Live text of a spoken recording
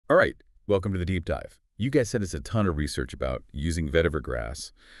All right, welcome to the deep dive. You guys sent us a ton of research about using vetiver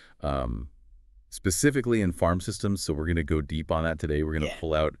grass, um, specifically in farm systems, so we're going to go deep on that today. We're going to Yeah.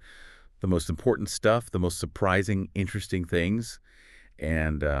 pull out the most important stuff, the most surprising, interesting things,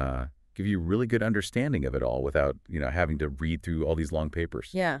 and give you a really good understanding of it all without, having to read through all these long papers.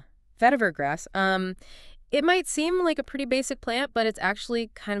 Yeah. Vetiver grass. It might seem like a pretty basic plant, but it's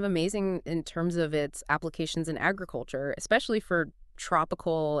actually kind of amazing in terms of its applications in agriculture, especially for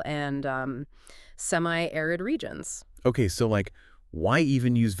tropical and semi-arid regions. Okay, so why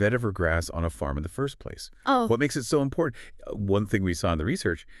even use vetiver grass on a farm in the first place? Oh, What makes it so important? One thing we saw in the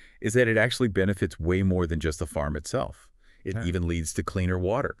research is that it actually benefits way more than just the farm itself. It even leads to cleaner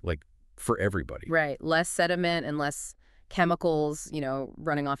water, for everybody. right. Less sediment and less chemicals,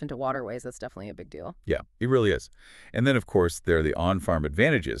 running off into waterways. That's definitely a big deal. Yeah, it really is. And then, of course, there are the on-farm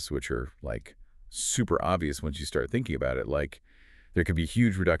advantages, which are, super obvious once you start thinking about it. There could be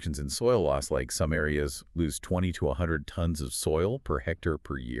huge reductions in soil loss, like some areas lose 20 to 100 tons of soil per hectare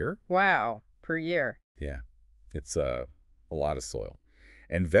per year. Wow. Per year. Yeah, it's a lot of soil.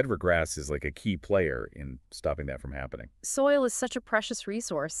 And vetiver grass is like a key player in stopping that from happening. Soil is such a precious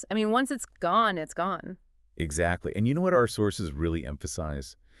resource. I mean, once it's gone, it's gone. Exactly. And you know what our sources really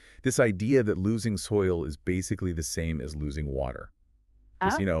emphasize? This idea that losing soil is basically the same as losing water.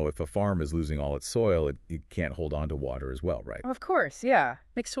 Because, if a farm is losing all its soil, it can't hold on to water as well, right? Of course, yeah.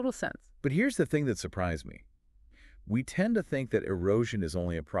 Makes total sense. But here's the thing that surprised me. We tend to think that erosion is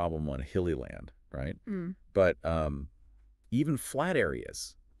only a problem on hilly land, right? Mm. But even flat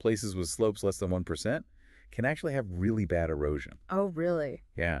areas, places with slopes less than 1%, can actually have really bad erosion. Oh, really?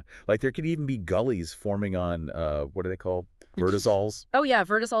 Yeah. There could even be gullies forming on, what are they called? Vertisols? Oh, yeah,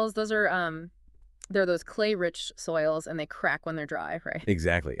 vertisols, those are they're those clay-rich soils and they crack when they're dry, right?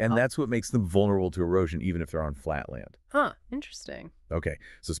 Exactly. And Oh. that's what makes them vulnerable to erosion, even if they're on flat land. Huh, interesting. Okay.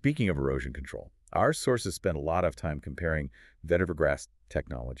 So speaking of erosion control, our sources spent a lot of time comparing Vetiver Grass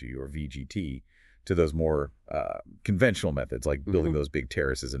Technology, or VGT, to those more conventional methods, like building those big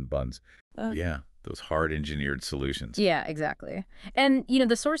terraces and bunds. Uh, Yeah, those hard engineered solutions. Yeah, exactly. And,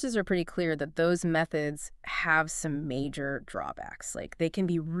 the sources are pretty clear that those methods have some major drawbacks. Like, they can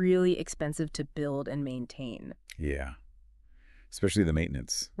be really expensive to build and maintain. Yeah, especially the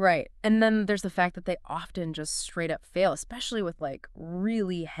maintenance. Right. And then there's the fact that they often just straight up fail, especially with,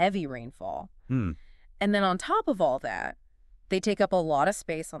 really heavy rainfall. Hmm. And then on top of all that, they take up a lot of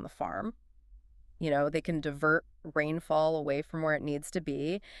space on the farm. They can divert rainfall away from where it needs to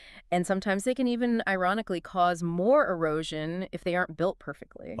be. And sometimes they can even, ironically, cause more erosion if they aren't built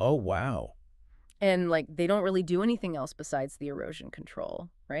perfectly. Oh, wow. And, they don't really do anything else besides the erosion control,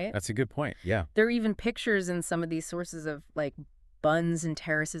 right? That's a good point. Yeah. There are even pictures in some of these sources of, bunds and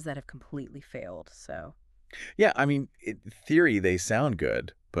terraces that have completely failed, so. Yeah, I mean, in theory, they sound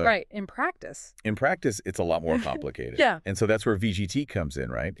good, but Right, in practice. in practice, it's a lot more complicated. Yeah. And so that's where VGT comes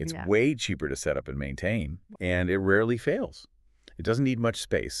in, right? It's Yeah. way cheaper to set up and maintain, and it rarely fails. It doesn't need much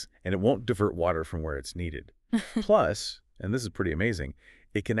space, and it won't divert water from where it's needed. Plus, and this is pretty amazing,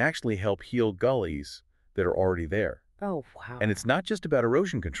 it can actually help heal gullies that are already there. Oh, wow. And it's not just about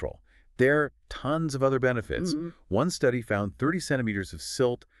erosion control. There are tons of other benefits. Mhm. One study found 30 centimeters of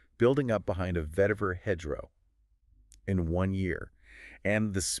silt building up behind a vetiver hedgerow in 1 year.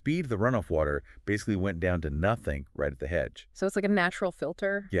 And the speed of the runoff water basically went down to nothing right at the hedge. So it's like a natural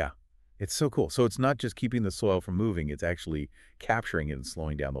filter? Yeah, it's so cool. So it's not just keeping the soil from moving, it's actually capturing it and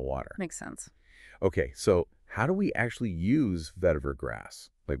slowing down the water. Makes sense. Okay, so how do we actually use vetiver grass?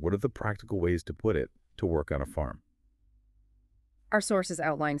 What are the practical ways to put it to work on a farm? Our sources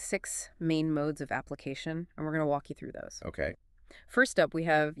outline 6 main modes of application, and we're going to walk you through those. Okay. First up, we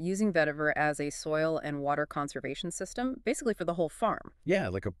have using vetiver as a soil and water conservation system, basically for the whole farm. Yeah,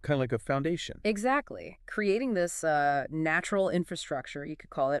 kind of like a foundation. Exactly. Creating this natural infrastructure, you could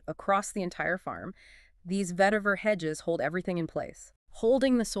call it, across the entire farm. These vetiver hedges hold everything in place.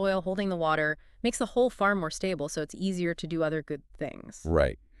 Holding the soil, holding the water, makes the whole farm more stable, so it's easier to do other good things.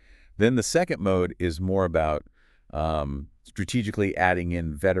 Right. Then the second mode is more about strategically adding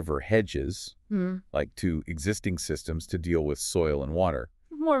in vetiver hedges, to existing systems to deal with soil and water.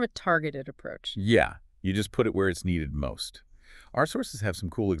 More of a targeted approach. Yeah, you just put it where it's needed most. Our sources have some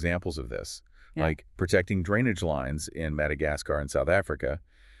cool examples of this, Yeah. like protecting drainage lines in Madagascar and South Africa,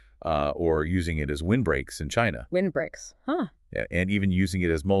 or using it as windbreaks in China, Windbreaks. Huh. and even using it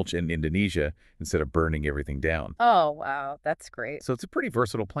as mulch in Indonesia instead of burning everything down. Oh, wow. That's great. So it's a pretty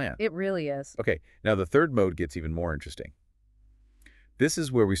versatile plant. It really is. Okay, now the third mode gets even more interesting. This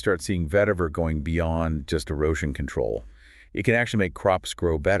is where we start seeing vetiver going beyond just erosion control it can actually make crops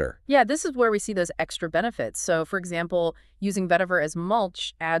grow better. Yeah, this is where we see those extra benefits. So, for example, using vetiver as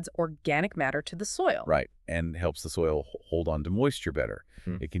mulch adds organic matter to the soil. Right, and helps the soil hold on to moisture better.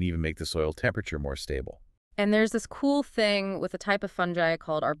 Mhm. It can even make the soil temperature more stable. And there's this cool thing with a type of fungi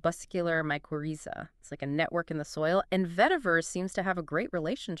called arbuscular mycorrhiza. It's like a network in the soil, and vetiver seems to have a great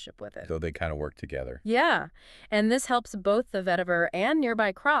relationship with it. So they kind of work together. Yeah, and this helps both the vetiver and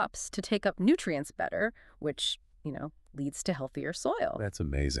nearby crops to take up nutrients better, which, leads to healthier soil. That's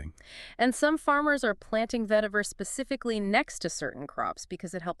amazing. And some farmers are planting vetiver specifically next to certain crops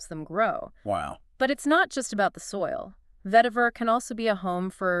because it helps them grow. Wow. But it's not just about the soil. Vetiver can also be a home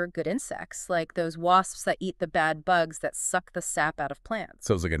for good insects, like those wasps that eat the bad bugs that suck the sap out of plants.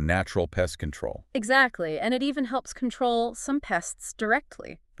 So it's like a natural pest control. Exactly, and it even helps control some pests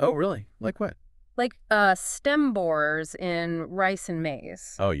directly, Oh, really? Like what? like stem borers in rice and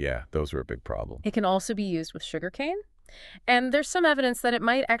maize. Oh, yeah, those were a big problem. It can also be used with sugarcane, and there's some evidence that it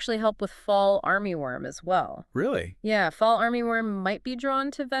might actually help with fall armyworm as well. Really? Yeah, fall armyworm might be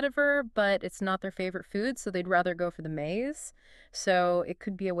drawn to vetiver, but it's not their favorite food, so they'd rather go for the maize. So it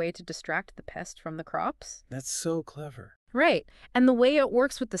could be a way to distract the pest from the crops. That's so clever. Right. And the way it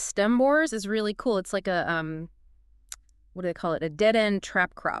works with the stem borers is really cool. It's like a, what do they call it? A dead-end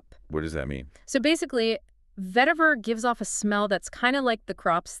trap crop. What does that mean? So basically, vetiver gives off a smell that's kind of like the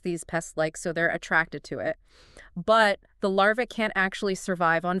crops these pests like, so they're attracted to it. But the larvae can't actually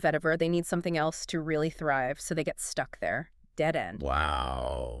survive on vetiver. They need something else to really thrive, so they get stuck there. Dead end.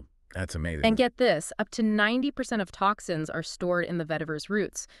 Wow. That's amazing. And get this, up to 90% of toxins are stored in the vetiver's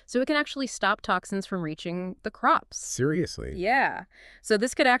roots, so it can actually stop toxins from reaching the crops. Seriously? Yeah. So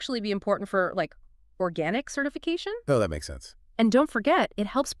this could actually be important for, like, organic certification. Oh, that makes sense. And don't forget, it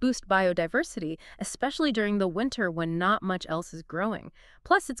helps boost biodiversity, especially during the winter when not much else is growing.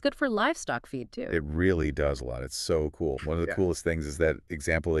 Plus, it's good for livestock feed, too. It really does a lot. It's so cool. One of the coolest things is that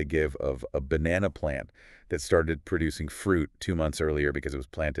example they give of a banana plant that started producing fruit 2 months earlier because it was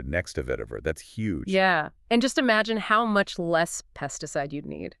planted next to vetiver. That's huge. Yeah. And just imagine how much less pesticide you'd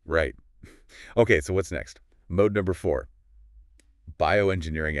need. Right. Okay, so what's next? Mode number 4,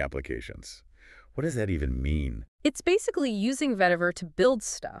 bioengineering applications. What does that even mean? It's basically using vetiver to build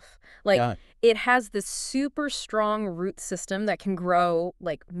stuff. Like, Yeah. it has this super strong root system that can grow,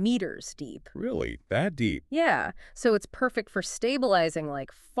 like, meters deep. Really? That deep? Yeah, so it's perfect for stabilizing,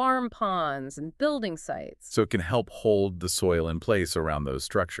 like, farm ponds and building sites. So it can help hold the soil in place around those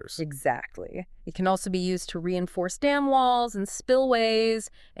structures. Exactly. It can also be used to reinforce dam walls and spillways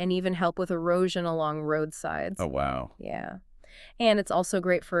and even help with erosion along roadsides. Oh, wow. Yeah. And it's also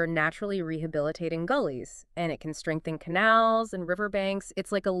great for naturally rehabilitating gullies, and it can strengthen canals and riverbanks.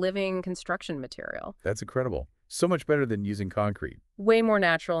 It's like a living construction material. That's incredible. So much better than using concrete. Way more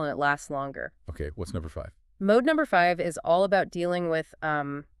natural, and it lasts longer. Okay, what's number 5? Mode number 5 is all about dealing with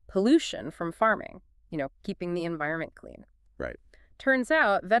pollution from farming, keeping the environment clean. Right. Turns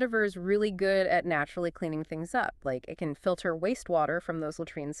out vetiver is really good at naturally cleaning things up. Like, it can filter wastewater from those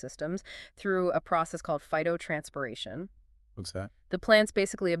latrine systems through a process called phytotranspiration. What's that? The plants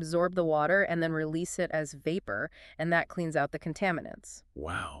basically absorb the water and then release it as vapor, and that cleans out the contaminants.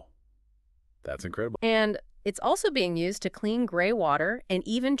 Wow. That's incredible. And it's also being used to clean gray water and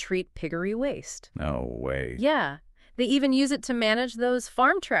even treat piggery waste. No way. Yeah, they even use it to manage those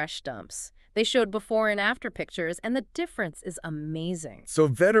farm trash dumps. They showed before and after pictures, and the difference is amazing. So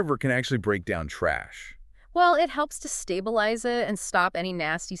vetiver can actually break down trash. Well, it helps to stabilize it and stop any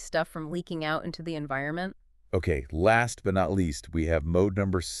nasty stuff from leaking out into the environment. Okay, last but not least, we have mode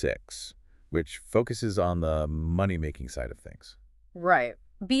number 6, which focuses on the money-making side of things. Right.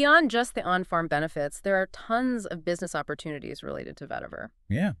 Beyond just the on-farm benefits, there are tons of business opportunities related to vetiver.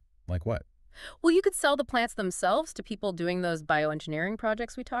 Yeah, like what? Well, you could sell the plants themselves to people doing those bioengineering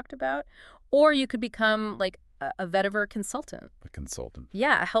projects we talked about, or you could become like a vetiver consultant. A consultant.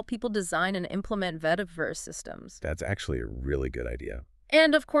 Yeah, help people design and implement vetiver systems. That's actually a really good idea.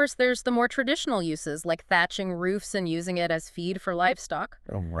 And of course, there's the more traditional uses, like thatching roofs and using it as feed for livestock.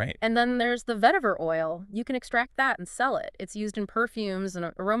 Oh, right. And then there's the vetiver oil. You can extract that and sell it. It's used in perfumes and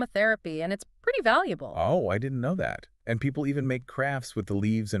aromatherapy, and it's pretty valuable. Oh, I didn't know that. And people even make crafts with the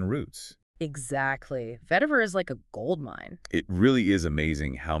leaves and roots. Exactly. Vetiver is like a gold mine. It really is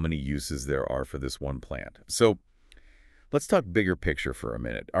amazing how many uses there are for this one plant. So let's talk bigger picture for a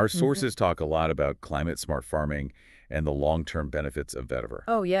minute. Our sources talk a lot about climate-smart farming and the long-term benefits of vetiver.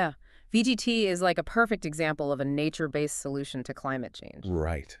 Oh, yeah. VGT is like a perfect example of a nature-based solution to climate change.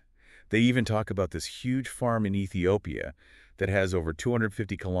 Right. They even talk about this huge farm in Ethiopia that has over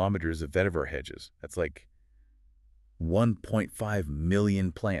 250 kilometers of vetiver hedges. That's like 1.5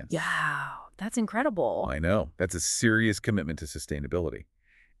 million plants. Yeah, That's incredible. I know. That's a serious commitment to sustainability.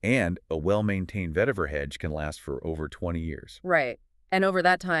 And a well-maintained vetiver hedge can last for over 20 years. Right. And over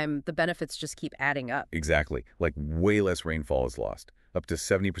that time, the benefits just keep adding up, Exactly. Like way less rainfall is lost, up to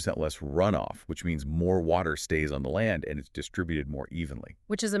 70% less runoff, which means more water stays on the land and it's distributed more evenly.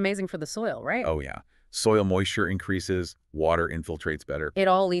 which is amazing for the soil, right? Oh yeah. Soil moisture increases, water infiltrates better. It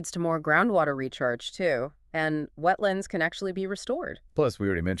all leads to more groundwater recharge, too. And wetlands can actually be restored. Plus, we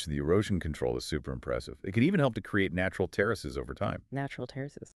already mentioned the erosion control is super impressive. It can even help to create natural terraces over time. Natural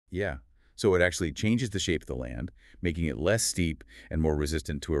terraces. Yeah. So it actually changes the shape of the land, making it less steep and more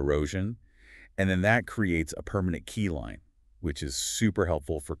resistant to erosion. And then that creates a permanent key line, which is super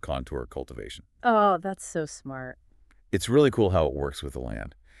helpful for contour cultivation. Oh, that's so smart. It's really cool how it works with the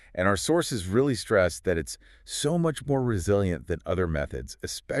land. And our sources really stress that it's so much more resilient than other methods,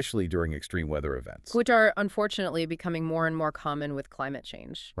 especially during extreme weather events. Which are unfortunately becoming more and more common with climate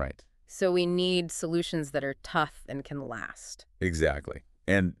change. Right. So we need solutions that are tough and can last. Exactly.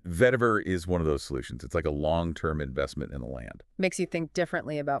 And vetiver is one of those solutions. It's like a long-term investment in the land. Makes you think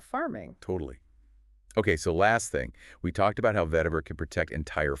differently about farming. Totally. Okay, so last thing. We talked about how vetiver can protect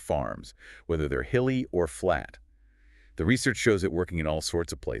entire farms, whether they're hilly or flat. The research shows it working in all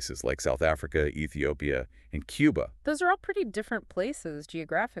sorts of places like South Africa, Ethiopia, and Cuba. Those are all pretty different places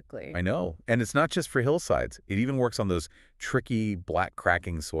geographically. I know. And it's not just for hillsides. It even works on those tricky, black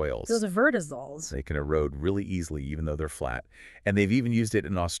cracking soils. Those are vertisols. They can erode really easily even though they're flat. And they've even used it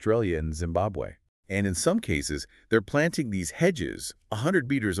in Australia and Zimbabwe. And in some cases, they're planting these hedges 100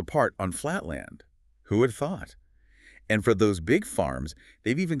 meters apart on flat land. Who would have thought? And for those big farms,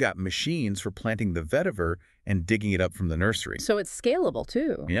 they've even got machines for planting the vetiver and digging it up from the nursery. So it's scalable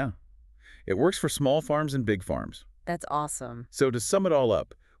too. Yeah. It works for small farms and big farms. That's awesome. So to sum it all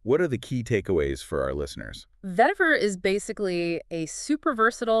up, what are the key takeaways for our listeners? Vetiver is basically a super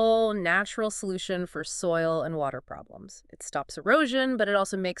versatile, natural solution for soil and water problems. It stops erosion, but it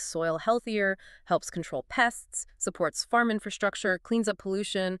also makes soil healthier, helps control pests, supports farm infrastructure, cleans up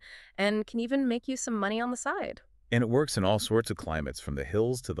pollution, and can even make you some money on the side. And it works in all sorts of climates, from the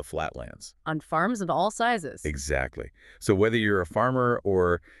hills to the flatlands. On farms of all sizes. Exactly. So whether you're a farmer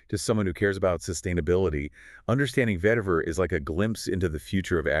or just someone who cares about sustainability, understanding vetiver is like a glimpse into the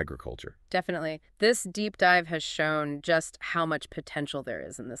future of agriculture. Definitely. This deep dive has shown just how much potential there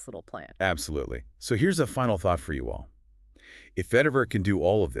is in this little plant. Absolutely. So here's a final thought for you all. If vetiver can do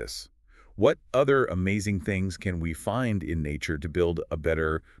all of this, what other amazing things can we find in nature to build a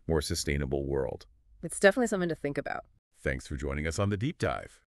better, more sustainable world? It's definitely something to think about. Thanks for joining us on The Deep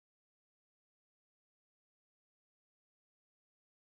Dive.